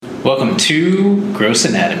Welcome to Gross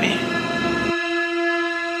Anatomy.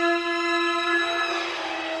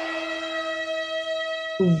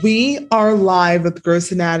 We are live with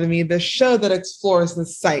Gross Anatomy, the show that explores the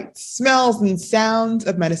sights, smells, and sounds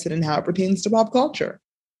of medicine and how it pertains to pop culture.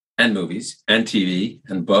 And movies, and TV,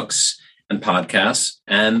 and books, and podcasts,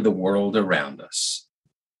 and the world around us.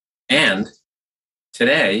 And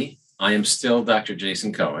today, I am still Dr.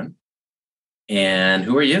 Jason Cohen. And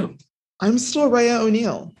who are you? I'm still Raya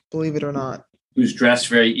O'Neill, believe it or not. Who's dressed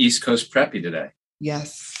very East Coast preppy today.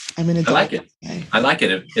 Yes, I'm in a I like it. Today. I like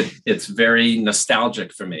it. It's very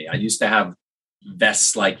nostalgic for me. I used to have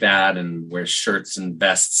vests like that and wear shirts and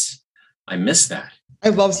vests. I miss that. I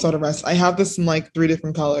love sweater vests. I have this in like 3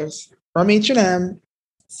 different colors from H&M.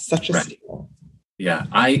 Such a steal. Yeah,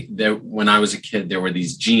 when I was a kid, there were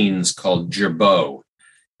these jeans called Girbaud.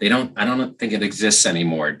 I don't think it exists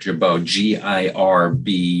anymore. Girbaud,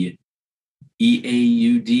 Girbeaud,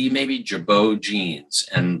 maybe Girbaud jeans.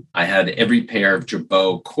 And I had every pair of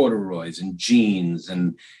Girbaud corduroys and jeans.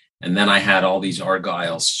 And then I had all these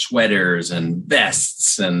Argyle sweaters and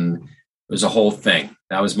vests. And it was a whole thing.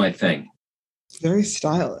 That was my thing. It's very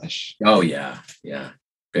stylish. Oh, yeah. Yeah.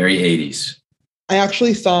 Very 80s. I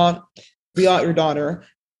actually saw your daughter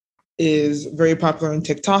is very popular on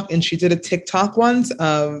TikTok. And she did a TikTok once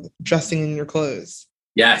of dressing in your clothes.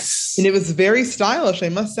 Yes. And it was very stylish, I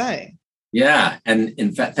must say. Yeah. And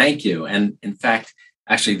in fact, thank you. And in fact,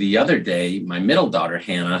 actually the other day, my middle daughter,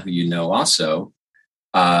 Hannah, who you know also,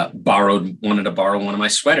 wanted to borrow one of my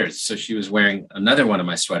sweaters. So she was wearing another one of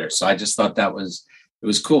my sweaters. So I just thought it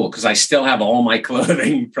was cool because I still have all my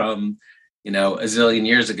clothing from, a zillion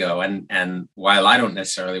years ago. And while I don't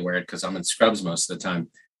necessarily wear it because I'm in scrubs most of the time,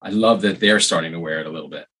 I love that they're starting to wear it a little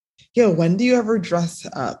bit. Yeah. When do you ever dress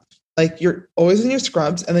up? Like you're always in your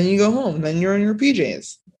scrubs and then you go home and then you're in your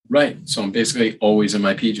PJs. Right. So I'm basically always in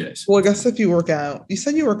my PJs. Well, I guess if you work out, you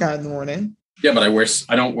said you work out in the morning. Yeah, but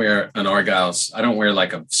I don't wear an Argyle's. I don't wear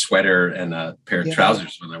like a sweater and a pair of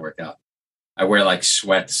trousers when I work out. I wear like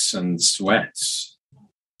sweats and sweats.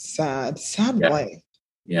 Sad life.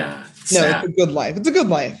 Yeah. It's a good life. It's a good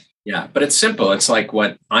life. Yeah. But it's simple. It's like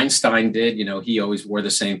what Einstein did. He always wore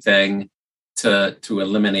the same thing to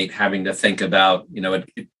eliminate having to think about,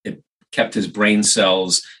 it kept his brain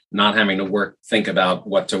cells not having to think about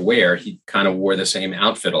what to wear. He kind of wore the same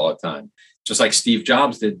outfit all the time, just like Steve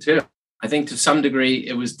Jobs did too. I think to some degree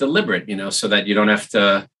it was deliberate, so that you don't have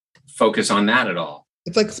to focus on that at all.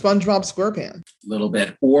 It's like SpongeBob SquarePants. A little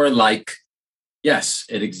bit. Or like, yes,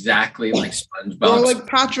 exactly like SpongeBob. Or like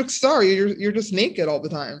Patrick Star, you're just naked all the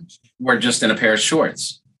time. We're just in a pair of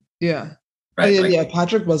shorts. Yeah. Right. Oh, yeah,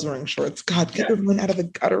 Patrick was wearing shorts. God, get everyone out of the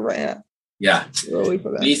gutter, right? Yeah. Early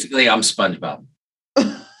for that. Basically, I'm SpongeBob.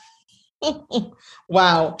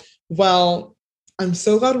 Wow. Well, I'm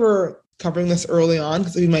so glad we're covering this early on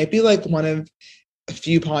because we might be like one of a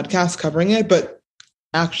few podcasts covering it, but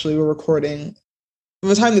actually we're recording. By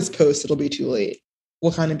the time this posts, it'll be too late.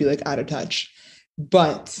 We'll kind of be like out of touch.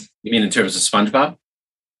 But you mean in terms of SpongeBob?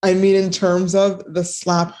 I mean in terms of the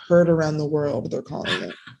slap heard around the world, they're calling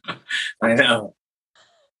it. I know.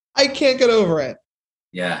 I can't get over it.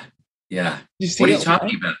 Yeah. Yeah. What are you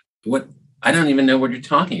talking about? What? I don't even know what you're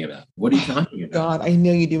talking about. What are you talking about? God, I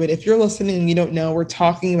know you do it. If you're listening and you don't know, we're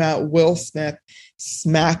talking about Will Smith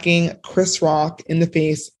smacking Chris Rock in the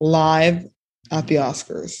face live at the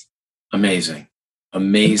Oscars. Amazing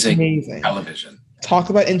television. Talk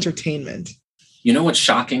about entertainment. You know what's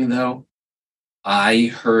shocking, though? I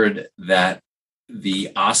heard that the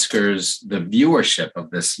Oscars, the viewership of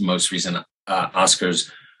this most recent Oscars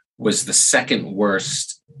was the second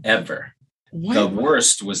worst ever. What? The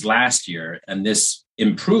worst was last year, and this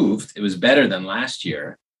improved. It was better than last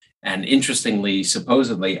year. And interestingly,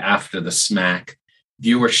 supposedly after the smack,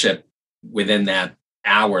 viewership within that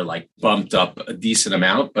hour bumped up a decent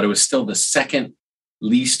amount, but it was still the second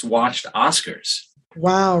least watched Oscars.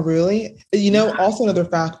 Wow, really? Also another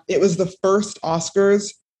fact, it was the first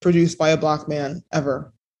Oscars produced by a Black man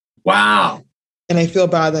ever. Wow. And I feel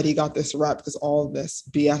bad that he got this rep because all of this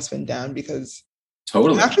BS went down because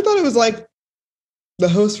totally. I actually thought it was like the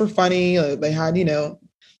hosts were funny. They had,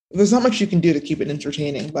 there's not much you can do to keep it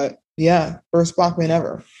entertaining, but yeah, first Black man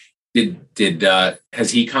ever. Did has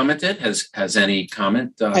he commented? Has any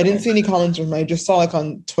comment? I didn't see any comments from him. I just saw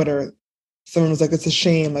on Twitter, someone was like, it's a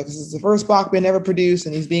shame. This is the first Black man ever produced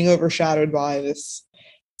and he's being overshadowed by this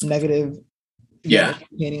negative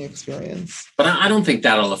entertaining experience. But I don't think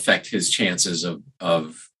that'll affect his chances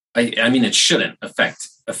of I mean, it shouldn't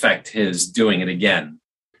affect his doing it again.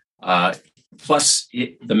 Plus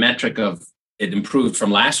the metric of it improved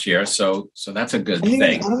from last year. So that's a good thing.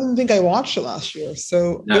 I don't even think I watched it last year.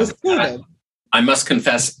 So No, it was good. I must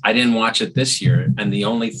confess, I didn't watch it this year. And the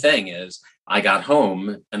only thing is I got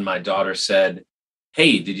home and my daughter said,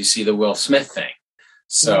 "Hey, did you see the Will Smith thing?"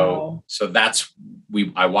 So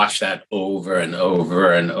I watched that over and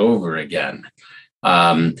over and over again.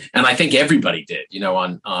 And I think everybody did,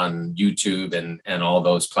 on YouTube and all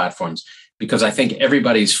those platforms, because I think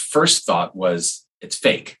everybody's first thought was it's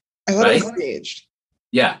fake. I thought right? it was staged.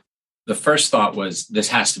 Yeah. The first thought was this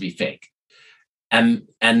has to be fake. And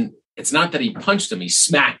it's not that he punched him, he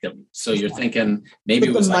smacked him. So you're thinking maybe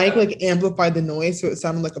it was the mic amplified the noise, so it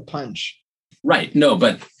sounded like a punch. Right. No,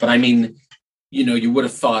 but I mean, you would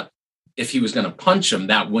have thought if he was going to punch him,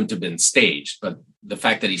 that wouldn't have been staged. But the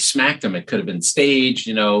fact that he smacked him, it could have been staged,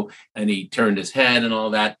 and he turned his head and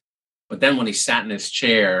all that. But then when he sat in his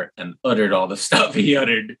chair and uttered all the stuff he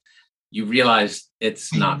uttered, you realize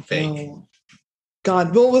it's not fake.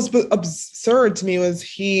 God, what was absurd to me was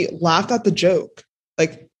he laughed at the joke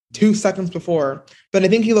like 2 seconds before. But I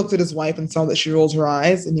think he looked at his wife and saw that she rolled her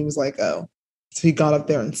eyes and he was like, oh. So he got up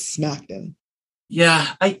there and smacked him. Yeah,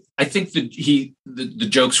 I think that the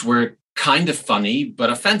jokes were kind of funny, but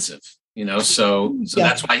offensive, so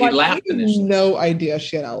that's why he laughed initially. No idea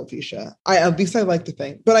she had alopecia. At least I like to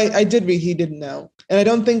think. But I did read he didn't know. And I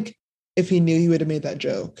don't think if he knew, he would have made that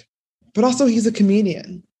joke. But also, he's a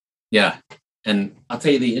comedian. Yeah. And I'll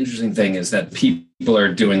tell you, the interesting thing is that people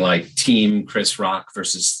are doing like Team Chris Rock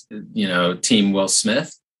versus, Team Will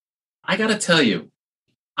Smith. I got to tell you,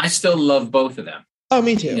 I still love both of them. Oh,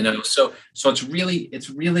 me too. So it's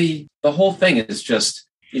really the whole thing is just,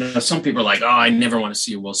 some people are like, oh, I never want to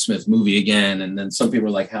see a Will Smith movie again. And then some people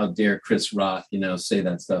are like, how dare Chris Rock, say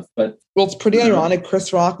that stuff. But it's pretty ironic.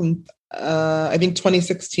 Chris Rock, in, I think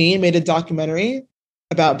 2016, made a documentary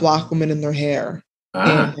about Black women and their hair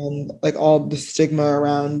and like all the stigma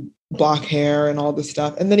around Black hair and all this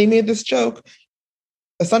stuff. And then he made this joke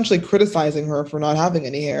essentially criticizing her for not having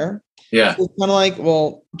any hair. Yeah. So it's kind of like,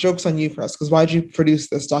 well, joke's on you, Chris, because why'd you produce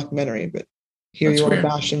this documentary? But here you are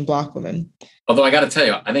bashing Black women. Although I got to tell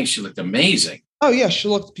you, I think she looked amazing. Oh, yeah. She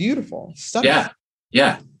looked beautiful. Stunning.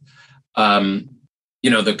 Yeah.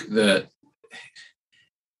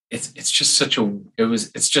 It's just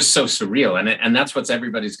it's just so surreal. And that's what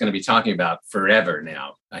everybody's going to be talking about forever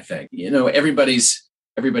now, I think. Everybody's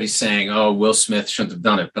saying, oh, Will Smith shouldn't have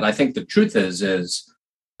done it. But I think the truth is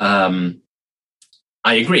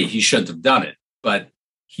I agree, he shouldn't have done it, but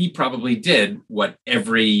he probably did what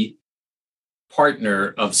every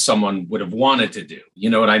partner of someone would have wanted to do. You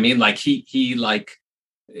know what I mean? Like you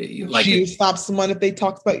stop someone if they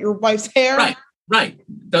talk about your wife's hair. Right.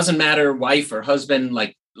 Doesn't matter, wife or husband,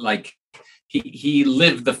 like he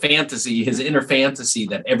lived the fantasy, his inner fantasy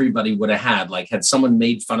that everybody would have had. Like, had someone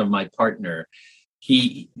made fun of my partner,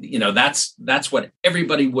 that's what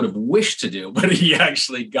everybody would have wished to do, but he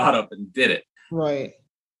actually got up and did it. Right.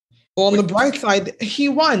 Well, on the bright side, he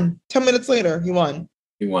won. 10 minutes later, he won.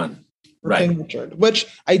 Right. Richard, which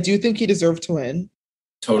I do think he deserved to win.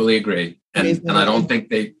 Totally agree. And I don't think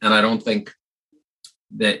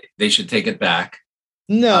that they should take it back.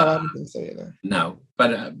 No, I don't think so either. No,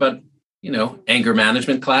 but anger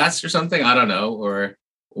management class or something. I don't know,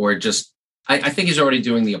 or just I think he's already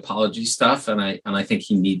doing the apology stuff, and I think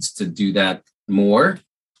he needs to do that more.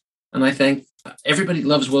 And I think everybody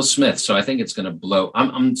loves Will Smith, so I think it's going to blow.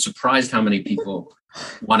 I'm surprised how many people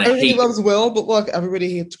want to hate. Everybody loves Will, but look,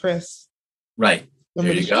 everybody hates Chris. Right.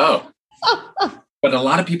 There you go. But a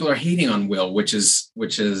lot of people are hating on Will, which is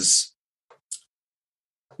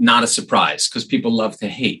not a surprise because people love to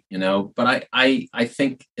hate, But I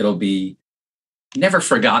think it'll be never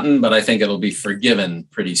forgotten, but I think it'll be forgiven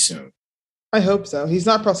pretty soon. I hope so. He's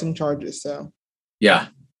not pressing charges, so. Yeah.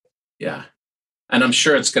 And I'm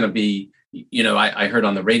sure it's going to be, I heard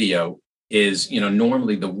on the radio is,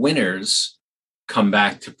 normally the winners come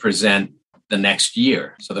back to present the next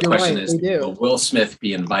year. So the question is, will Will Smith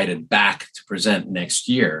be invited back to present next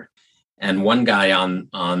year? And one guy on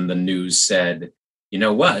the news said, you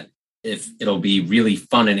know what, if it'll be really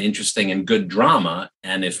fun and interesting and good drama,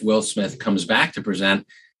 and if Will Smith comes back to present,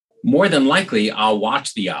 more than likely I'll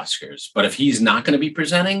watch the Oscars. But if he's not going to be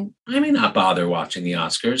presenting, I may not bother watching the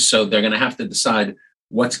Oscars. So they're going to have to decide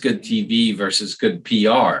what's good TV versus good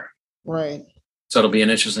PR. Right. So it'll be an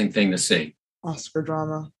interesting thing to see. Oscar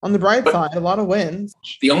drama. On the bright side, a lot of wins.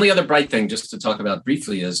 The only other bright thing, just to talk about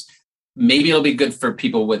briefly, is maybe it'll be good for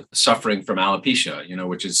people with suffering from alopecia,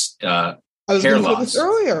 which is I was hair going to say loss. this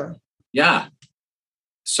earlier. Yeah.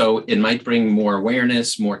 So it might bring more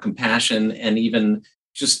awareness, more compassion, and even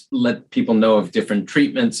just let people know of different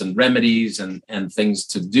treatments and remedies and things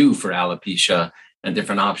to do for alopecia and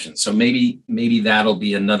different options. So maybe that'll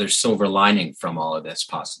be another silver lining from all of this,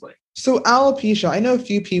 possibly. So alopecia, I know a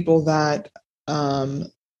few people that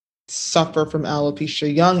suffer from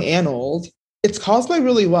alopecia, young and old. It's caused by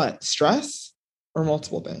really what? Stress or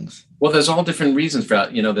multiple things? Well, there's all different reasons for,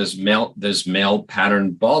 there's male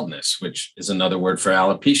pattern baldness, which is another word for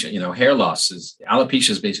alopecia. Hair loss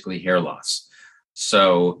alopecia is basically hair loss.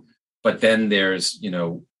 So, but then there's,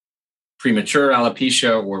 premature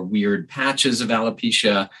alopecia or weird patches of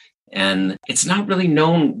alopecia. And it's not really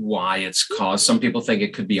known why it's caused. Some people think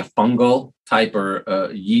it could be a fungal type or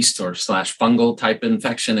a yeast or / fungal type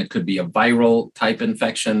infection. It could be a viral type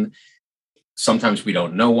infection. Sometimes we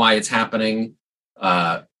don't know why it's happening.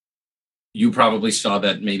 You probably saw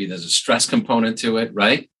that maybe there's a stress component to it,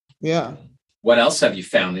 right? Yeah. What else have you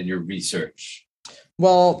found in your research?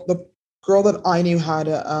 Well, the girl that I knew had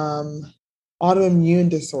a autoimmune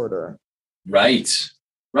disorder. Right.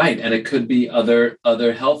 And it could be other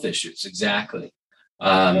health issues. Exactly.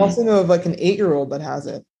 I also know of like an 8-year-old that has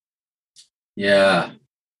it. Yeah.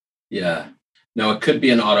 No, it could be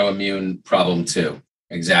an autoimmune problem too.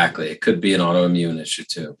 Exactly. It could be an autoimmune issue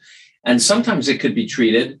too. And sometimes it could be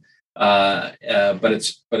treated, but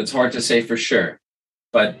it's hard to say for sure.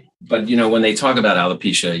 But when they talk about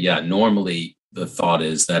alopecia, normally the thought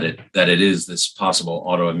is that it is this possible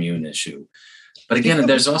autoimmune issue. But again,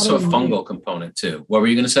 there's also a fungal component too. What were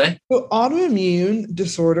you going to say? So autoimmune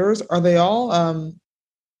disorders, are they all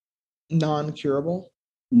non-curable?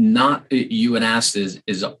 Not, you had asked,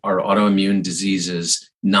 are autoimmune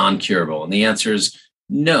diseases non-curable? And the answer is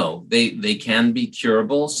no. They can be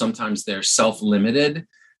curable. Sometimes they're self-limited.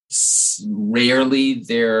 Rarely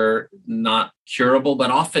they're not curable,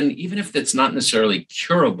 but often, even if it's not necessarily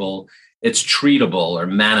curable, it's treatable or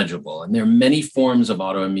manageable. And there are many forms of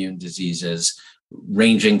autoimmune diseases,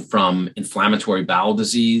 ranging from inflammatory bowel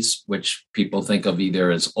disease, which people think of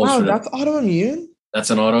either as ulcerative. Wow, that's autoimmune? That's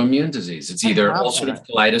an autoimmune didisease. It's either ulcerative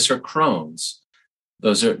colitis or Crohn's.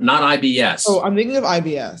 Those are not IBS. Oh, I'm thinking of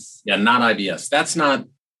IBS. Yeah, not IBS. That's not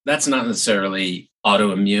necessarily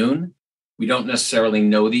autoimmune. We don't necessarily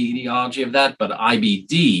know the etiology of that, but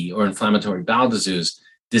IBD, or inflammatory bowel disease,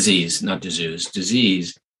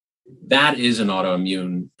 that is an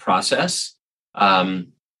autoimmune process.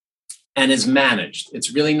 And is managed.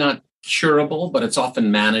 It's really not curable, but it's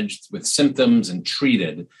often managed with symptoms and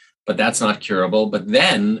treated, but that's not curable. But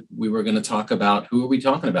then we were going to talk about, who are we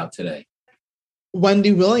talking about today?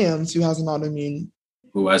 Wendy Williams, who has an autoimmune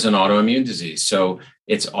disease. So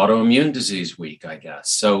it's autoimmune disease week, I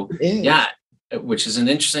guess. So yeah, which is an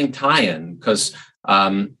interesting tie-in because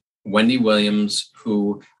Wendy Williams,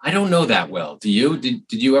 who I don't know that well. Do you? Did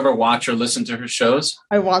you ever watch or listen to her shows?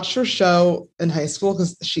 I watched her show in high school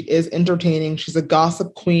because she is entertaining. She's a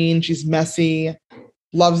gossip queen. She's messy,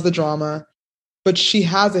 loves the drama, but she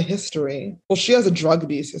has a history. Well, she has a drug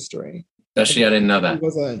abuse history. Does she? I didn't know that. She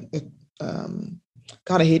was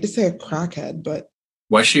God, I hate to say a crackhead, but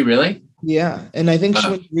was she really? Yeah, and I think she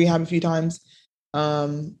went to rehab a few times.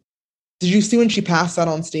 Did you see when she passed out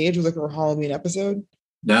on stage? It was like her Halloween episode.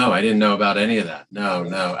 No, I didn't know about any of that. No.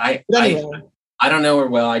 I don't know her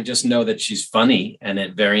well. I just know that she's funny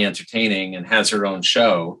and very entertaining and has her own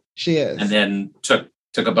show. She is. And then took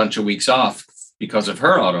a bunch of weeks off because of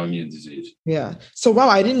her autoimmune disease. Yeah. So, wow,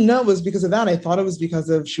 I didn't know it was because of that. I thought it was because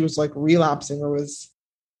of she was like relapsing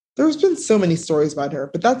there's been so many stories about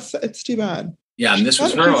her, but it's too bad. Yeah. And this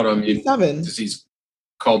was her autoimmune disease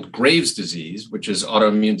called Graves' disease, which is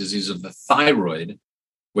autoimmune disease of the thyroid,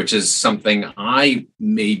 which is something I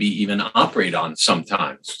maybe even operate on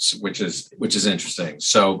sometimes, which is interesting.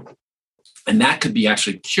 So, and that could be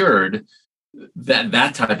actually cured,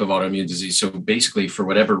 that type of autoimmune disease. So basically, for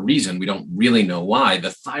whatever reason, we don't really know why,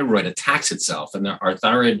 the thyroid attacks itself, and our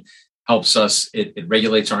thyroid helps us, it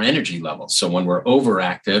regulates our energy levels. So when we're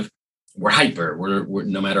overactive, we're hyper, we're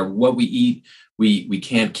no matter what we eat, we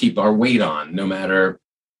can't keep our weight on, no matter.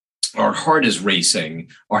 Our heart is racing,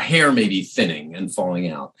 our hair may be thinning and falling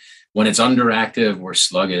out. When it's underactive, we're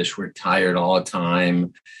sluggish, we're tired all the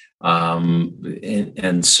time.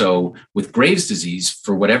 And so with Graves' disease,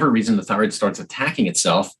 for whatever reason, the thyroid starts attacking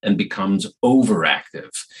itself and becomes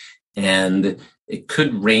overactive. And it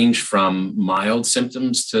could range from mild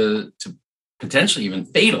symptoms to potentially even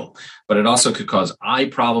fatal, but it also could cause eye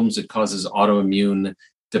problems. It causes autoimmune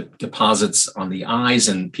deposits on the eyes,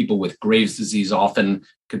 and people with Graves' disease often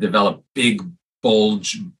could develop big,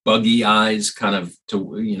 bulge, buggy eyes, kind of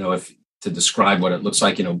to describe what it looks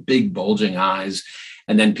like, big bulging eyes.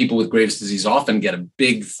 And then people with Graves' disease often get a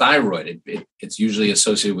big thyroid. It's usually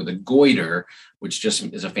associated with a goiter, which just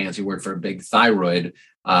is a fancy word for a big thyroid.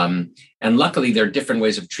 And luckily, there are different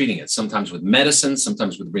ways of treating it, sometimes with medicine,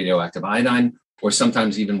 sometimes with radioactive iodine, or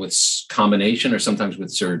sometimes even with combination, or sometimes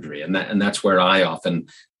with surgery. And that's where I often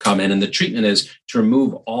come in. And the treatment is to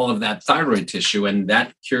remove all of that thyroid tissue, and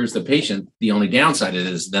that cures the patient. The only downside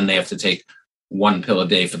is then they have to take one pill a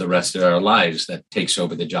day for the rest of their lives that takes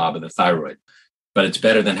over the job of the thyroid. But it's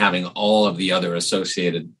better than having all of the other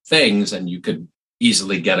associated things, and you could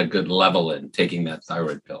easily get a good level in taking that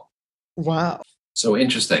thyroid pill. Wow. So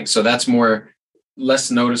interesting. So that's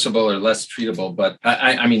less noticeable or less treatable, but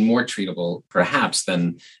I mean more treatable perhaps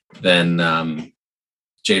than Jada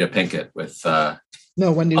Pinkett with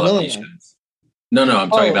Wendy alopecia. Williams. No, I'm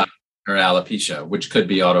talking about her alopecia, which could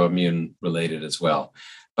be autoimmune related as well.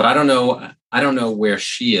 But I don't know where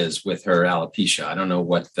she is with her alopecia. I don't know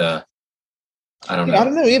I don't know. I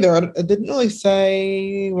don't know either. It didn't really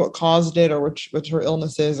say what caused it or which her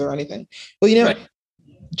illness is or anything. Well, right.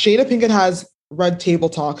 Jada Pinkett has Red Table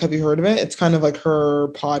Talk. Have you heard of it? It's kind of like her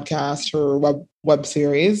podcast, her web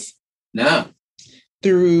series. No.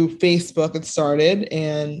 Through Facebook, it started,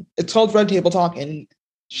 and it's called Red Table Talk. And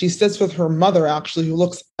she sits with her mother, actually, who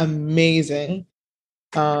looks amazing,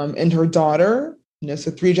 and her daughter.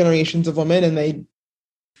 So 3 generations of women, and they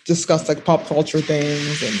discuss like pop culture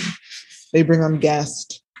things, and they bring on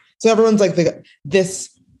guests. So everyone's like,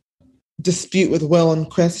 this dispute with Will and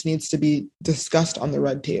Chris needs to be discussed on the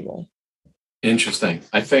red table. Interesting.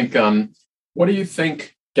 I think, what do you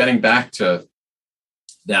think, getting back to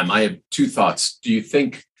them, I have 2 thoughts. Do you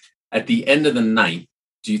think at the end of the night,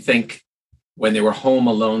 do you think when they were home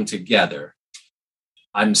alone together,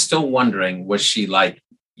 I'm still wondering, was she like,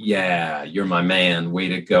 yeah, you're my man, way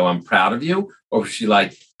to go, I'm proud of you? Or was she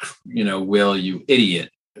like, Will, you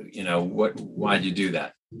idiot, why'd you do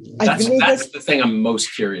that? That's the thing I'm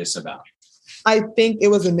most curious about. I think it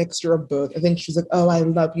was a mixture of both. I think she's like, oh, I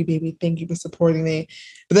love you, baby. Thank you for supporting me.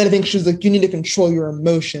 But then I think she was like, you need to control your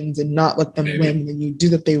emotions and not let them win. And you do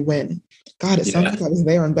that, they win. God, it sounds like I was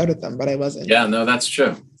there and better than them, but I wasn't. Yeah, no, that's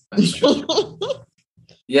true. That's true.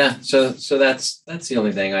 Yeah. So that's the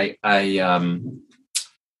only thing I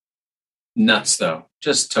nuts though.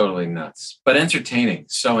 Just totally nuts, but entertaining.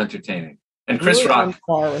 So entertaining. And Chris really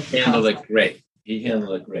Rock handled it great. He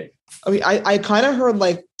handled it great. I mean, I kind of heard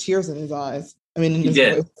like tears in his eyes. I mean, he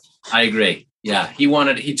did. Voice. I agree. Yeah, he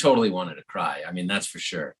totally wanted to cry. I mean, that's for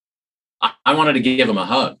sure. I wanted to give him a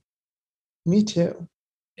hug. Me too.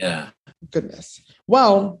 Yeah. Goodness.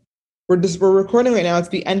 Well, we're recording right now. It's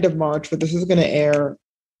the end of March, but this is going to air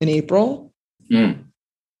in April.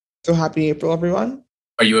 So happy April, everyone.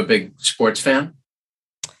 Are you a big sports fan?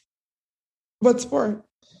 What sport?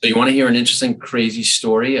 So you want to hear an interesting, crazy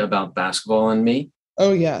story about basketball and me?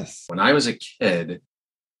 Oh, yes. When I was a kid,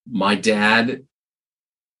 my dad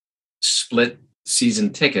split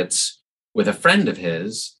season tickets with a friend of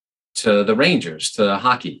his to the Rangers, to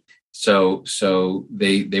hockey. So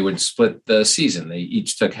they would split the season. They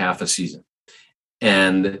each took half a season.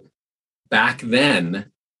 And back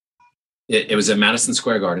then, it was at Madison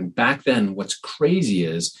Square Garden. Back then, what's crazy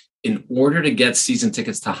is in order to get season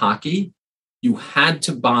tickets to hockey, you had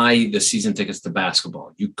to buy the season tickets to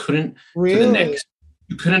basketball. You couldn't really? For the Knicks.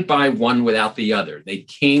 You couldn't buy one without the other. They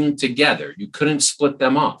came together. You couldn't split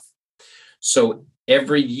them off. So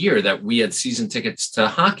every year that we had season tickets to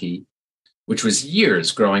hockey, which was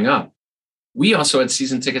years growing up, we also had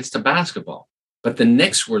season tickets to basketball. But the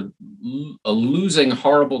Knicks were a losing,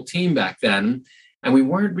 horrible team back then, and we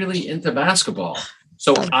weren't really into basketball.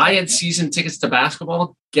 So I had season tickets to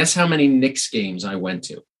basketball. Guess how many Knicks games I went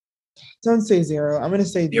to? Don't say 0. I'm going to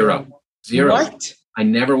say 0. What? I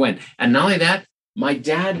never went. And not only that, my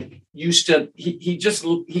dad used to, he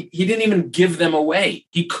didn't even give them away.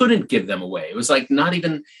 He couldn't give them away. It was like not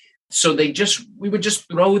even, so we would just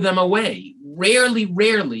throw them away.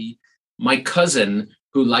 Rarely, my cousin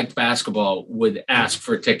who liked basketball would ask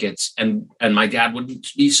for tickets, and my dad would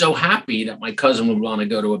be so happy that my cousin would want to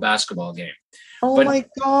go to a basketball game. Oh my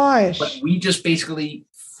gosh. But we just basically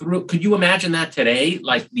could you imagine that today?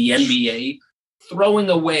 Like the NBA throwing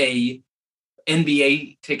away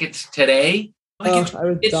NBA tickets today? Like I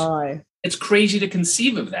would die. It's crazy to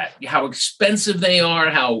conceive of that, how expensive they are,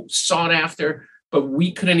 how sought after. But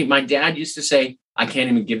we couldn't. My dad used to say, I can't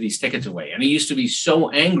even give these tickets away. And he used to be so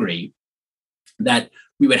angry that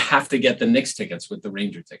we would have to get the Knicks tickets with the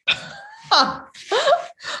Ranger tickets. Oh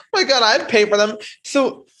my God, I'd pay for them.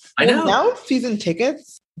 So I know. Now season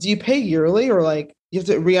tickets, do you pay yearly or like you have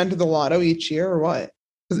to re-enter the lotto each year or what?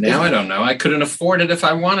 Now I don't know. I couldn't afford it if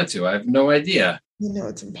I wanted to. I have no idea.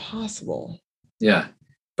 It's impossible. Yeah.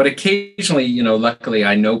 But occasionally, luckily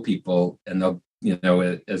I know people, and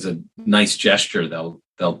they'll, as a nice gesture,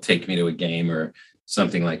 they'll take me to a game or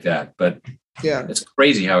something like that. But Yeah, it's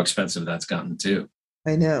crazy how expensive that's gotten too.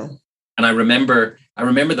 I know. And I remember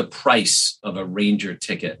the price of a Ranger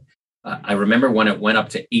ticket. I remember when it went up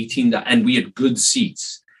to $18, and we had good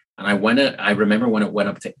seats. And I remember when it went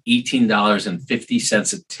up to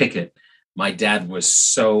 $18.50 a ticket. My dad was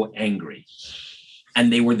so angry,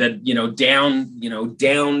 and they were down,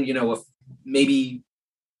 maybe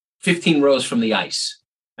 15 rows from the ice.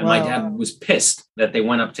 And my dad was pissed that they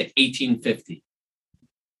went up to $18.50.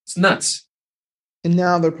 It's nuts. And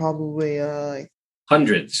now they're probably like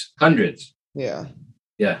hundreds. Yeah.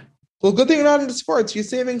 Yeah. Well, good thing you're not into sports. You're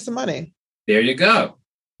saving some money. There you go.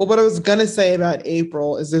 Well, what I was going to say about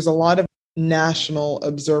April is there's a lot of national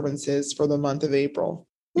observances for the month of April.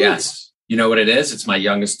 Yes. You know what it is? It's my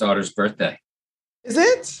youngest daughter's birthday. Is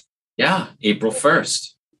it? Yeah. April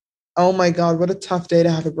 1st. Oh my God. What a tough day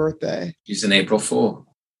to have a birthday. She's an April Fool.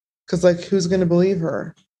 Because who's going to believe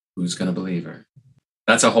her? Who's going to believe her?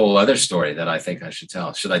 That's a whole other story that I think I should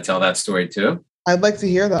tell. Should I tell that story too? I'd like to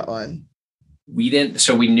hear that one. We didn't.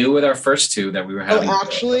 So we knew with our first two that we were having. Oh,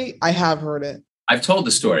 actually, I have heard it. I've told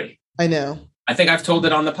the story. I know. I think I've told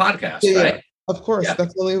it on the podcast, right? Yeah, of course. Yeah.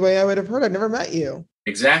 That's the only way I would have heard. I've never met you.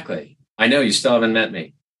 Exactly. I know you still haven't met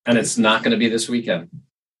me. And it's not going to be this weekend.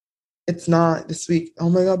 It's not this week. Oh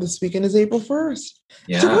my God. This weekend is April 1st.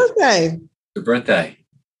 Yeah. It's her birthday. Her birthday.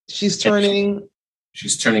 She's turning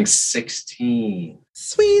 16.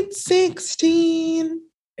 Sweet 16.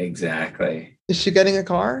 Exactly. Is she getting a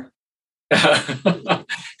car?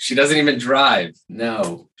 She doesn't even drive.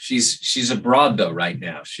 No, she's abroad though right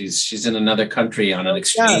now. She's in another country on an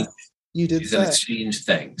exchange. Yes, you did say. An exchange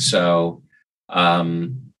thing. So I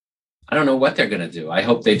don't know what they're going to do. I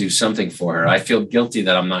hope they do something for her. I feel guilty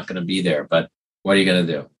that I'm not going to be there, but what are you going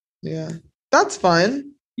to do? Yeah, that's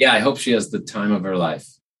fun. Yeah, I hope she has the time of her life.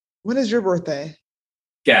 When is your birthday?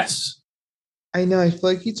 Guess. I know. I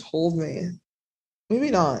feel like you told me.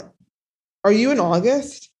 Maybe not. Are you in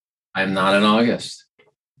August? I'm not in August.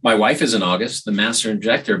 My wife is in August. The master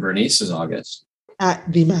injector, Bernice, is August.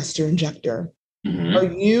 At the master injector. Mm-hmm. Are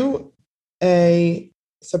you a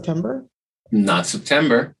September? Not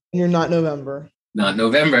September. You're not November. Not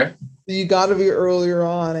November. You got to be earlier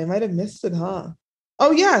on. I might have missed it, huh?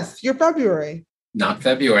 Oh, yes. You're February. Not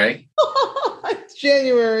February. It's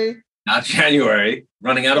January. Not January.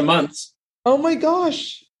 Running out of months. Oh, my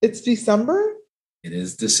gosh. It's December? It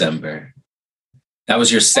is December. That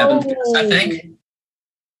was your seventh, I think.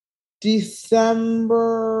 December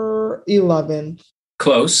 11th.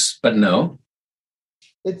 Close, but no.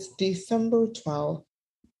 It's December 12th.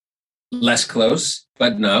 Less close,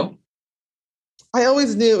 but no. I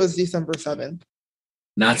always knew it was December 7th.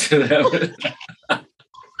 Not to them.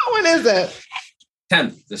 When is it?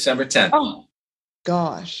 10th, December 10th. Oh,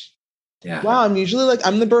 gosh. Yeah. Wow, I'm usually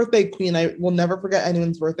I'm the birthday queen. I will never forget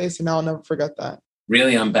anyone's birthday, so now I'll never forget that.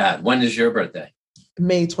 Really, I'm bad. When is your birthday?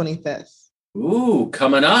 May 25th. Ooh,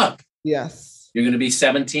 coming up. Yes. You're going to be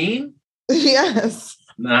 17? Yes.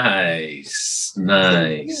 Nice.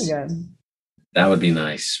 Again. That would be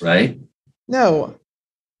nice, right? No,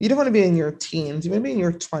 you don't want to be in your teens. You want to be in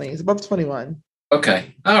your 20s, above 21.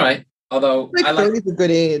 Okay. All right. Although I 30 is a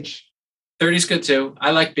good age. 30 is good too.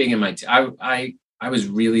 I like being in my I was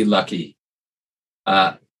really lucky.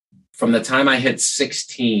 From the time I hit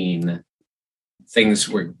 16, things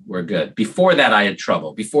were good. Before that, I had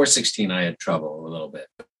trouble. Before 16, I had trouble a little bit.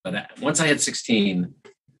 But once I hit 16,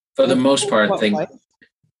 for the most part,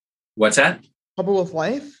 what's that? Trouble with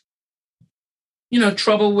life?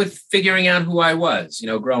 Trouble with figuring out who I was,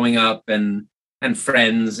 growing up and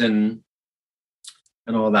friends and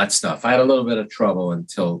all that stuff. I had a little bit of trouble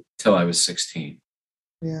until I was 16.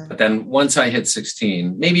 Yeah. But then once I hit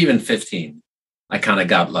 16, maybe even 15, I kind of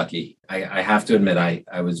got lucky. I have to admit,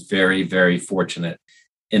 I was very, very fortunate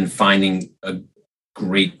in finding a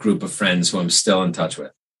great group of friends who I'm still in touch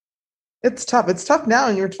with. It's tough. It's tough now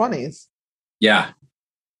in your 20s. Yeah.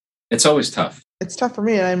 It's always tough. It's tough for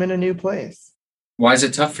me, and I'm in a new place. Why is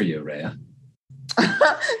it tough for you, Raya?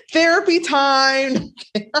 Therapy time.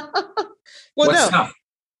 What's tough?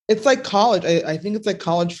 It's like college. I think it's like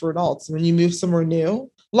college for adults. When you move somewhere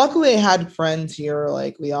new. Luckily, I had friends here,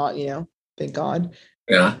 we all, thank God.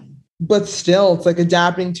 Yeah. But still, it's like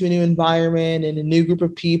adapting to a new environment and a new group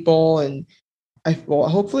of people. And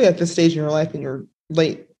hopefully at this stage in your life, in your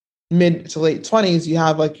mid to late 20s, you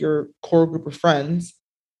have your core group of friends.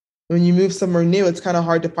 When you move somewhere new, it's kind of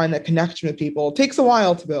hard to find that connection with people. It takes a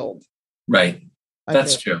while to build. Right.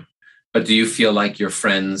 That's true. But do you feel like your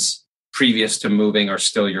friends previous to moving are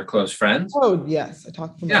still your close friends? Oh, yes. I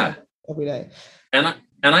talk to them every day. And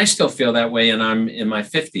I still feel that way, and I'm in my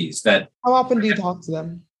 50s. That How often do you talk to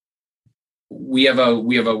them? we have a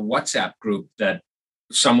WhatsApp group that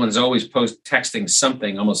someone's always texting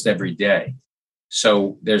something almost every day.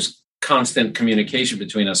 So there's constant communication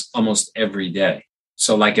between us almost every day.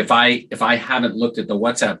 So like if I haven't looked at the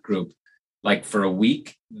WhatsApp group like for a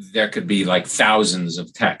week, there could be like thousands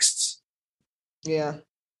of texts. Yeah.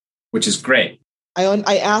 Which is great.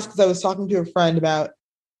 I asked because I was talking to a friend about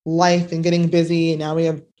life and getting busy, and now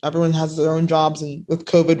everyone has their own jobs, and with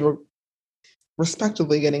COVID, we're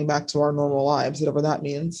respectively getting back to our normal lives, whatever that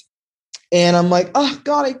means. And I'm like, oh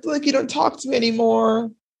God, I feel like you don't talk to me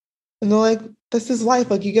anymore. And they're like, this is life.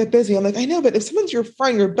 Like, you get busy. I'm like, I know, but if someone's your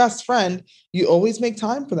friend, your best friend, you always make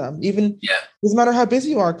time for them. Even doesn't matter how busy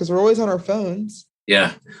you are, because we're always on our phones.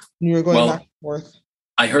 Yeah. And you're going back and forth.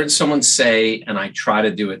 I heard someone say, and I try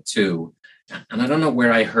to do it too, and I don't know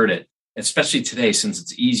where I heard it, especially today, since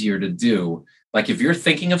it's easier to do. Like, if you're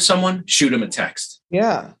thinking of someone, shoot them a text.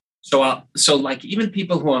 Yeah. So like, even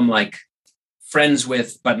people who I'm like friends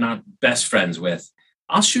with, but not best friends with,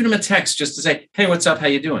 I'll shoot them a text just to say, hey, what's up? How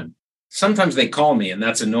you doing? Sometimes they call me and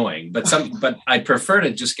that's annoying, but I prefer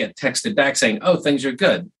to just get texted back saying, oh, things are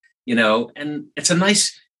good, and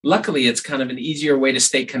it's luckily it's kind of an easier way to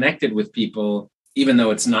stay connected with people, even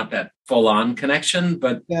though it's not that full on connection,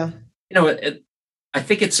 but I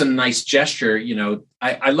think it's a nice gesture.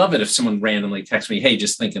 I love it if someone randomly texts me, hey,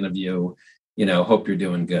 just thinking of you, hope you're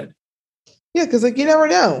doing good. Yeah. Cause like, you never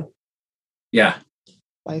know. Yeah.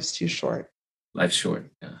 Life's too short. Life's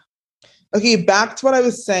short. Yeah. Okay, back to what I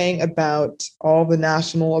was saying about all the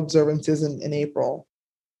national observances in April.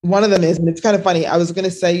 One of them is, and it's kind of funny, I was going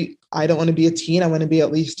to say I don't want to be a teen. I want to be at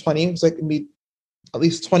least 20, so I can be at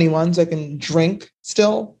least 21, so I can drink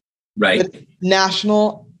still. Right. But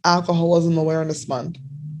National Alcoholism Awareness Month.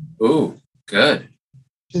 Ooh, good.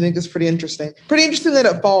 I think is pretty interesting. Pretty interesting that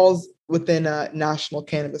it falls within National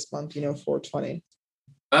Cannabis Month, 420.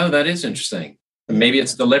 Oh, that is interesting. Maybe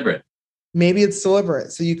it's deliberate. Maybe it's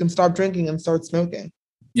deliberate, so you can stop drinking and start smoking.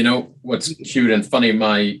 What's cute and funny,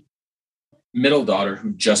 my middle daughter,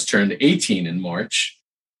 who just turned 18 in March,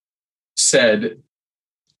 said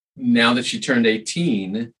now that she turned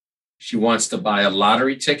 18, she wants to buy a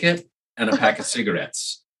lottery ticket and a pack of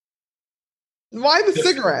cigarettes. Why the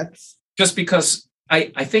cigarettes? Just because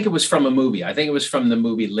I think it was from a movie. I think it was from the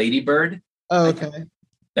movie Lady Bird. Oh, okay.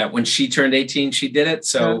 That when she turned 18, she did it.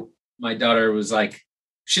 So my daughter was like,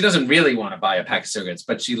 she doesn't really want to buy a pack of cigarettes,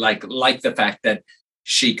 but she liked the fact that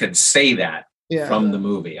she could say that from the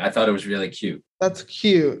movie. I thought it was really cute. That's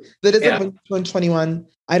cute. That is like when 21.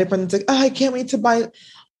 I had a friend that's like, oh, I can't wait to buy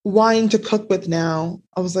wine to cook with now.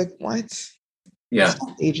 I was like, what? Yeah.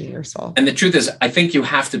 Stop aging yourself. And the truth is, I think you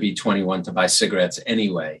have to be 21 to buy cigarettes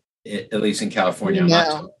anyway, at least in California.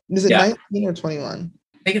 Is it 19 or 21?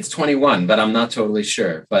 I think it's 21, but I'm not totally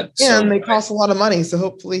sure. But and they cost a lot of money, so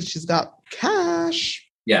hopefully she's got cash.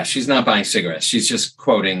 Yeah, she's not buying cigarettes. She's just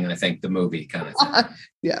quoting, I think, the movie kind of thing.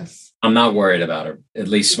 Yes. I'm not worried about her at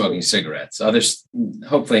least smoking cigarettes. Others,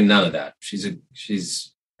 hopefully none of that.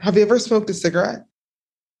 She's. Have you ever smoked a cigarette?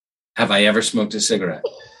 Have I ever smoked a cigarette?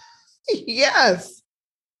 Yes.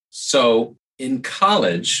 So in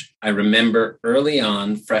college, I remember early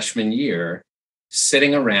on freshman year,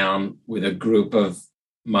 sitting around with a group of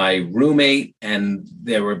my roommate, and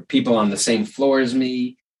there were people on the same floor as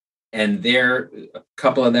me, and a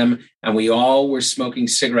couple of them, and we all were smoking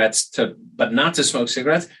cigarettes but not to smoke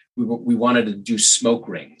cigarettes. We wanted to do smoke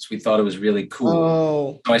rings. We thought it was really cool.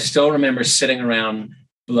 Oh. So I still remember sitting around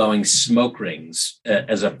blowing smoke rings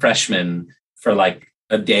as a freshman for like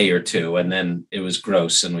a day or two, and then it was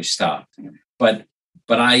gross and we stopped. But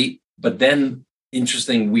then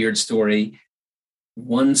interesting, weird story.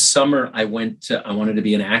 One summer I wanted to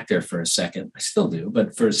be an actor for a second. I still do,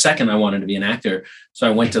 but for a second I wanted to be an actor. So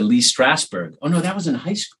I went to Lee Strasberg. Oh no, that was in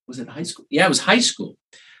high school. Was it high school? Yeah, it was high school.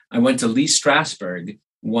 I went to Lee Strasberg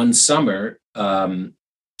one summer in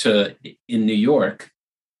New York,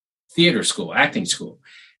 theater school, acting school.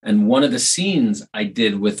 And one of the scenes I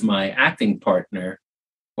did with my acting partner,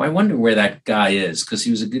 I wonder where that guy is, because he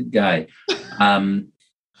was a good guy.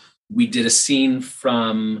 We did a scene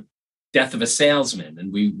from Death of a Salesman,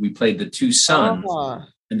 and we played the two sons. Oh.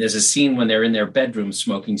 And there's a scene when they're in their bedroom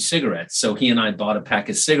smoking cigarettes. So he and I bought a pack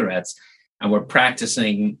of cigarettes, and we're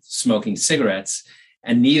practicing smoking cigarettes,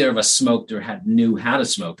 and neither of us smoked or knew how to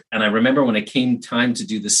smoke. And I remember when it came time to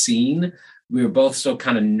do the scene, we were both so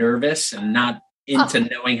kind of nervous and not into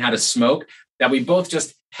knowing how to smoke that we both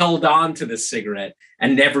just held on to the cigarette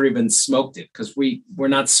and never even smoked it because we're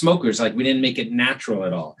not smokers. Like we didn't make it natural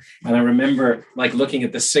at all. And I remember like looking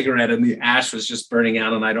at the cigarette and the ash was just burning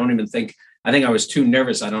out. And I think I was too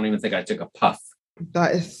nervous. I don't even think I took a puff.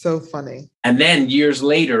 That is so funny. And then years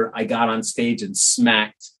later, I got on stage and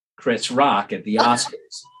smacked Chris Rock at the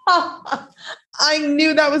Oscars. I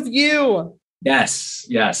knew that was you. Yes.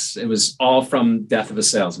 It was all from Death of a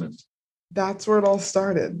Salesman. That's where it all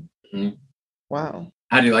started. Mm-hmm. Wow.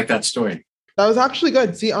 How do you like that story? That was actually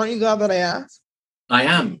good. See, aren't you glad that I asked? I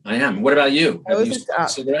am. What about you? Have you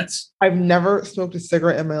smoked cigarettes? I've never smoked a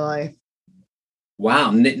cigarette in my life.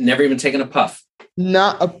 Wow. Never even taken a puff.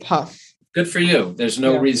 Not a puff. Good for you. There's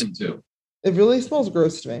no reason to. It really smells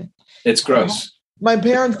gross to me. It's gross. My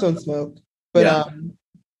parents don't smoke, but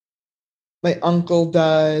my uncle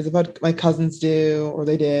does. My cousins do, or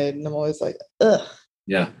they did. And I'm always like, ugh.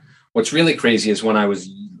 Yeah. What's really crazy is when I was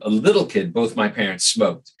a little kid, both my parents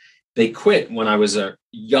smoked. They quit when I was a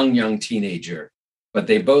young teenager, but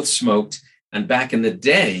they both smoked. And back in the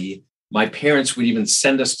day, my parents would even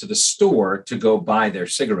send us to the store to go buy their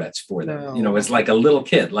cigarettes for them. No. As like a little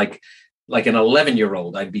kid, like an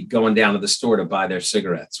 11-year-old, I'd be going down to the store to buy their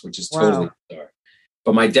cigarettes, which is totally bizarre.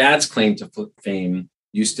 But my dad's claim to fame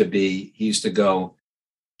used to be, he used to go,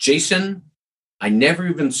 Jason, I never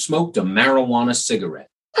even smoked a marijuana cigarette.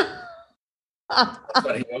 That's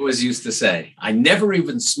what he always used to say. I never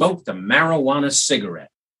even smoked a marijuana cigarette.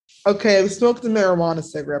 Okay, I've smoked a marijuana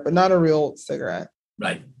cigarette, but not a real cigarette.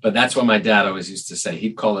 Right. But that's what my dad always used to say.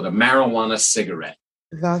 He'd call it a marijuana cigarette.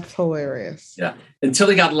 That's hilarious. Yeah. Until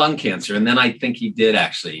he got lung cancer. And then I think he did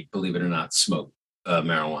actually, believe it or not, smoke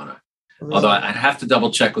marijuana. Really? Although I'd have to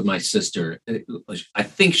double check with my sister. I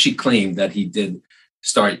think she claimed that he did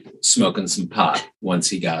start smoking some pot once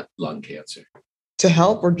he got lung cancer. To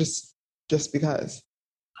help or just because?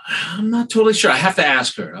 I'm not totally sure. I have to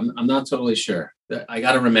ask her. I'm not totally sure. I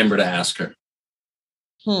got to remember to ask her.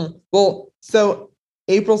 Well, so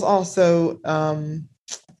April's also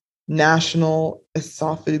National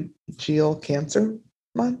Esophageal Cancer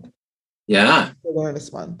Month. Yeah.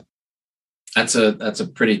 Awareness Month. That's a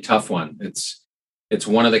pretty tough one. It's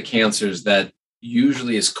one of the cancers that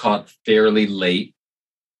usually is caught fairly late.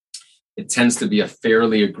 It tends to be a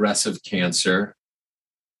fairly aggressive cancer.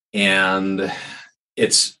 And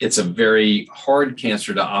it's a very hard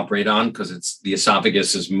cancer to operate on because the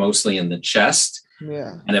esophagus is mostly in the chest.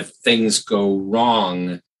 Yeah. And if things go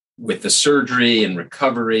wrong with the surgery and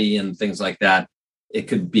recovery and things like that, it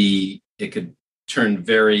could turn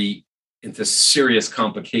very into serious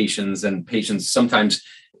complications, and patients sometimes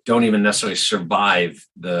don't even necessarily survive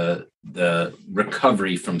the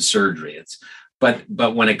recovery from surgery. But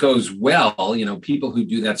when it goes well, people who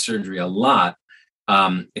do that surgery a lot,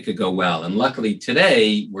 it could go well. And luckily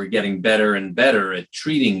today we're getting better and better at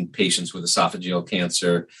treating patients with esophageal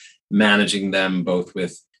cancer, managing them both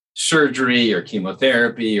with surgery or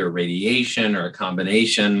chemotherapy or radiation or a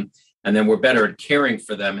combination. And then we're better at caring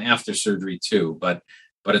for them after surgery too. But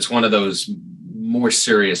it's one of those more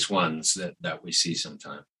serious ones that we see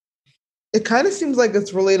sometimes. It kind of seems like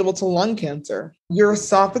it's relatable to lung cancer. Your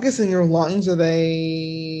esophagus and your lungs, are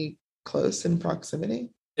they close in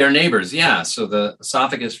proximity? They're neighbors, yeah. So the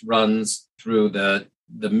esophagus runs through the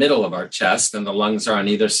middle of our chest and the lungs are on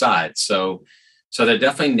either side. So they're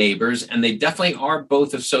definitely neighbors, and they definitely are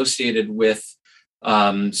both associated with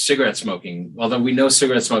cigarette smoking. Although we know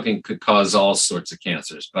cigarette smoking could cause all sorts of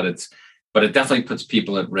cancers, but it definitely puts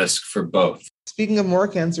people at risk for both. Speaking of more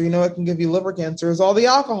cancer, what can give you liver cancer is all the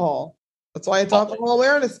alcohol. That's why it's Alcohol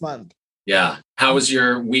Awareness Month. Yeah. How was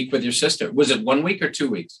your week with your sister? Was it 1 week or 2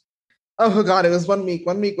 weeks? Oh God, it was 1 week.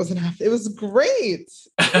 1 week wasn't half. It was great.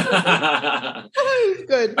 It was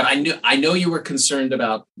good. But I know you were concerned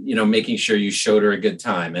about, making sure you showed her a good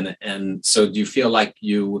time. And so do you feel like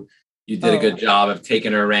you did a good job of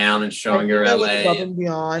taking her around and showing her LA? Above and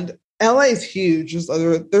beyond. LA is huge.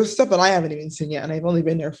 There's stuff that I haven't even seen yet, and I've only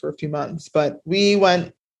been there for a few months. But we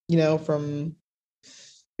went,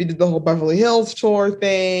 we did the whole Beverly Hills tour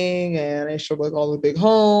thing, and I showed all the big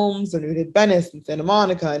homes, and we did Venice and Santa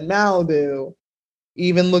Monica and Malibu,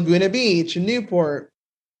 even Laguna Beach and Newport.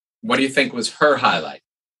 What do you think was her highlight?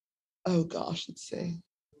 Oh gosh, let's see.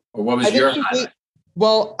 Or what was your highlight?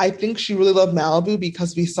 Well, I think she really loved Malibu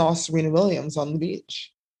because we saw Serena Williams on the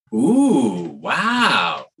beach. Ooh,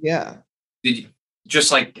 wow. Yeah. Did you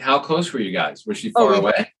just how close were you guys? Was she far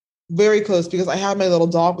away? Very close, because I had my little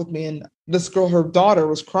dog with me, and this girl, her daughter,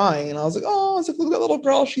 was crying, and I was like, look at that little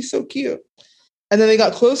girl. She's so cute. And then they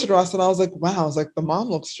got closer to us, and I was like, wow. I was like, the mom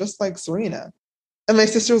looks just like Serena. And my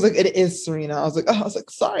sister was like, it is Serena. I was like,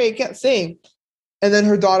 sorry, I can't see. And then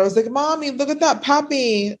her daughter was like, Mommy, look at that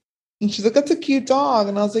puppy. And she's like, that's a cute dog.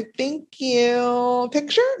 And I was like, thank you.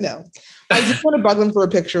 Picture? No. I just want to bug them for a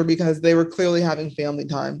picture because they were clearly having family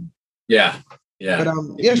time. Yeah. Yeah. But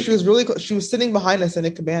yeah, she was really she was sitting behind us in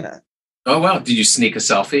a cabana. Oh, wow. Did you sneak a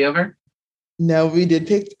selfie of her? No, we did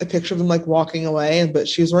take a picture of them like walking away, but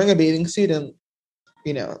she was wearing a bathing suit and,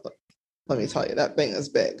 you know, let me tell you, that thing is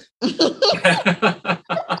big. I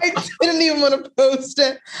didn't even want to post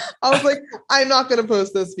it. I was like, I'm not going to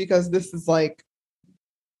post this because this is like,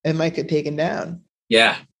 it might get taken down.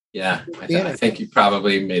 Yeah. Yeah. I think you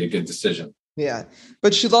probably made a good decision. Yeah.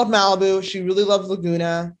 But she loved Malibu. She really loved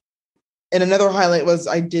Laguna. And another highlight was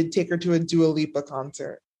I did take her to a Dua Lipa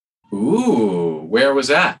concert. Ooh, where was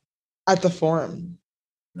that? At the Forum.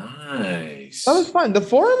 Nice. That was fun. The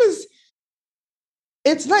Forum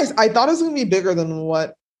it's nice. I thought it was going to be bigger than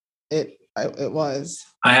what it was.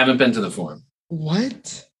 I haven't been to the Forum.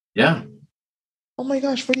 What? Yeah. Oh my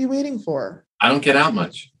gosh, what are you waiting for? I don't get out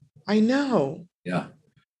much. I know. Yeah.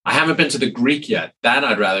 I haven't been to the Greek yet. That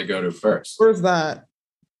I'd rather go to first. Where's that?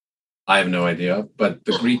 I have no idea, but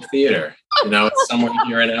the Greek Theater, it's somewhere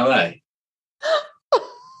here in LA.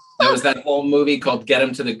 There was that whole movie called Get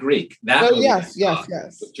Him to the Greek. That movie yes.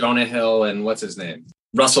 With Jonah Hill and what's his name?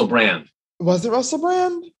 Russell Brand. Was it Russell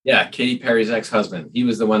Brand? Yeah, Katy Perry's ex-husband. He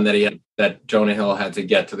was the one that Jonah Hill had to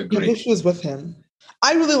get to the Greek. I think she was with him.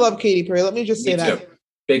 I really love Katy Perry. Let me just say that.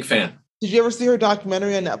 Big fan. Did you ever see her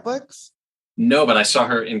documentary on Netflix? No, but I saw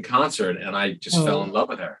her in concert and I just fell in love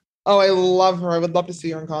with her. Oh, I love her. I would love to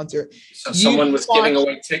see her in concert. So someone was giving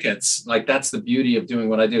away tickets. Like, that's the beauty of doing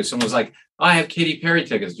what I do. Someone was like, I have Katy Perry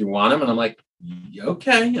tickets. Do you want them? And I'm like,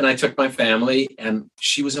 okay. And I took my family and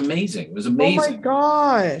she was amazing. It was amazing. Oh my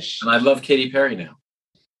gosh. And I love Katy Perry now.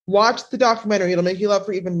 Watch the documentary. It'll make you love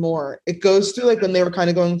her even more. It goes through like when they were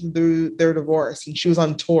kind of going through their divorce and she was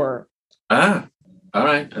on tour. Ah, all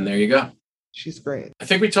right. And there you go. She's great. I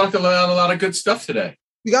think we talked about a lot of good stuff today.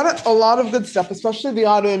 We got a lot of good stuff, especially the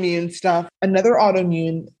autoimmune stuff. Another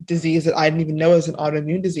autoimmune disease that I didn't even know was an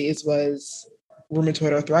autoimmune disease was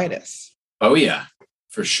rheumatoid arthritis. Oh, yeah,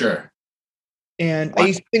 for sure. And I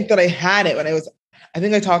used to think that I had it when I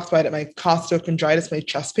think I talked about it, my costochondritis, my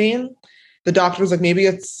chest pain. The doctor was like, maybe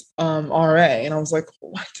it's RA. And I was like,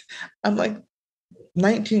 what? I'm like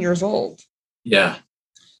 19 years old. Yeah.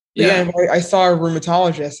 Yeah. I saw a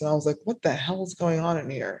rheumatologist and I was like, what the hell is going on in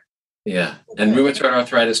here? Yeah. And rheumatoid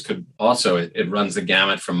arthritis could also, it runs the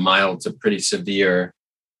gamut from mild to pretty severe.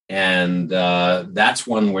 And that's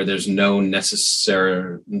one where there's really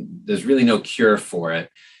no cure for it.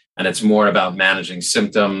 And it's more about managing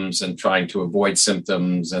symptoms and trying to avoid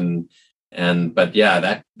symptoms. But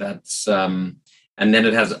yeah, that's, and then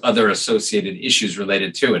it has other associated issues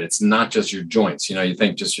related to it. It's not just your joints, you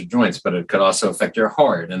think just your joints, but it could also affect your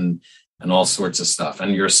heart and all sorts of stuff,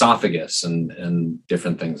 and your esophagus and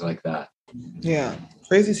different things like that. Yeah.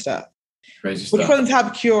 Crazy stuff. Crazy stuff. Which ones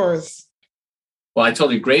have cures? Well, I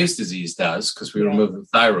told you Graves' disease does, because we remove the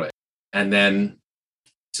thyroid. And then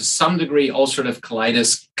to some degree, ulcerative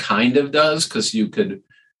colitis kind of does, because you could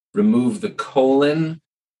remove the colon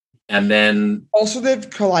and then... Ulcerative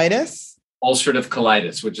colitis? Ulcerative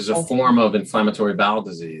colitis, which is a form of inflammatory bowel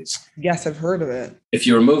disease. Yes, I've heard of it. If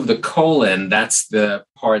you remove the colon, that's the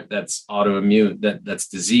part that's autoimmune, that's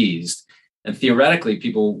diseased. And theoretically,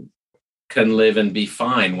 people can live and be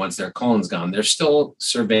fine once their colon's gone. There's still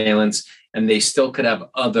surveillance, and they still could have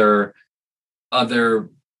other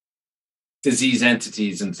disease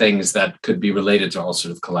entities and things that could be related to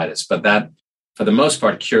ulcerative colitis. But that, for the most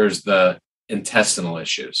part, cures the intestinal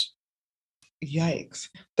issues. Yikes.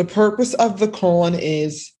 The purpose of the colon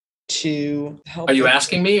is to help. Are you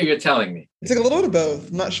asking me or you're telling me? It's like a little bit of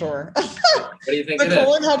both. I'm not sure. What do you think the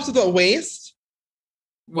colon helps with the waste?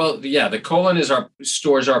 Well, yeah, the colon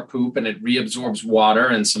stores our poop, and it reabsorbs water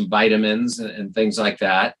and some vitamins and things like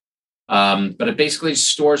that. But it basically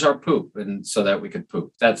stores our poop, and so that we could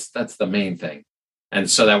poop. That's the main thing. And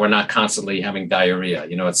so that we're not constantly having diarrhea.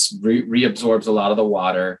 It's reabsorbs a lot of the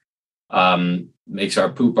water. Makes our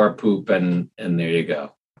poop, and there you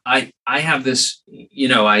go. I have this,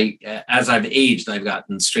 as I've aged, I've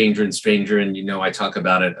gotten stranger and stranger, and I talk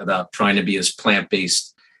about it, about trying to be as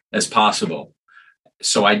plant-based as possible.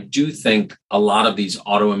 So I do think a lot of these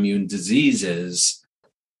autoimmune diseases,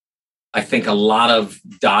 I think a lot of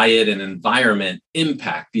diet and environment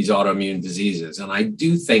impact these autoimmune diseases. And I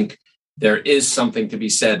do think there is something to be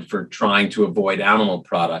said for trying to avoid animal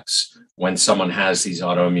products when someone has these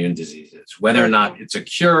autoimmune diseases. Whether or not it's a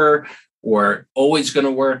cure or always going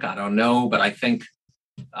to work, I don't know. But I think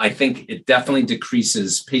it definitely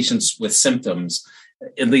decreases patients with symptoms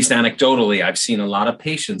at least anecdotally, I've seen a lot of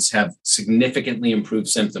patients have significantly improved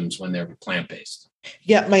symptoms when they're plant-based.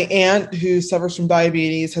 Yeah, my aunt who suffers from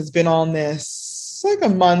diabetes has been on this like a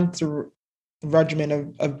month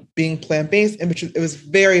regimen of being plant-based, and it was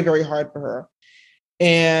very, very hard for her.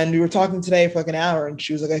 And we were talking today for like an hour, and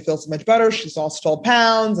she was like, I feel so much better. She's lost 12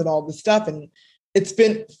 pounds and all this stuff. And it's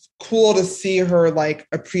been cool to see her like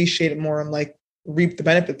appreciate it more and like reap the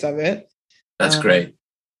benefits of it. That's great.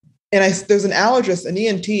 And there's an allergist, an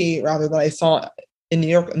ENT rather, that I saw in New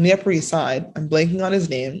York, on the Upper East Side. I'm blanking on his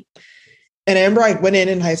name. And I remember I went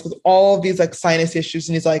in high school with all of these like sinus issues,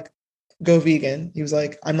 and he's like, go vegan. He was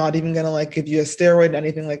like, I'm not even going to like give you a steroid,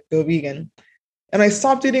 anything, like go vegan. And I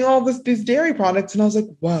stopped eating all these dairy products, and I was like,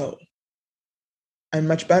 whoa, I'm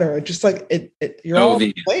much better. It just like, you're go all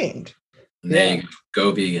vegan. inflamed. There you go.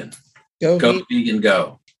 Go vegan. Go vegan,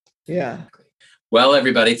 go. Yeah. Well,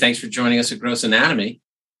 everybody, thanks for joining us at Gross Anatomy.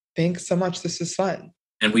 Thanks so much. This is fun.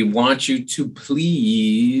 And we want you to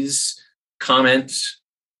please comment,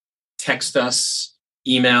 text us,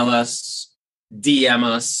 email us, DM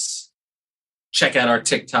us, check out our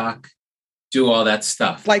TikTok, do all that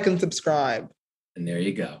stuff. Like and subscribe. And there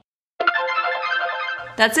you go.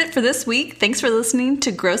 That's it for this week. Thanks for listening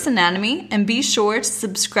to Gross Anatomy, and be sure to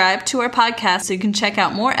subscribe to our podcast so you can check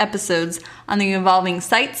out more episodes on the evolving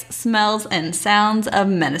sights, smells, and sounds of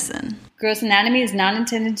medicine. Gross Anatomy is not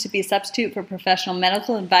intended to be a substitute for professional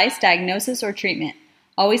medical advice, diagnosis, or treatment.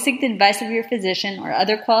 Always seek the advice of your physician or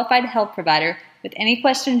other qualified health provider with any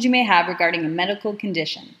questions you may have regarding a medical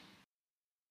condition.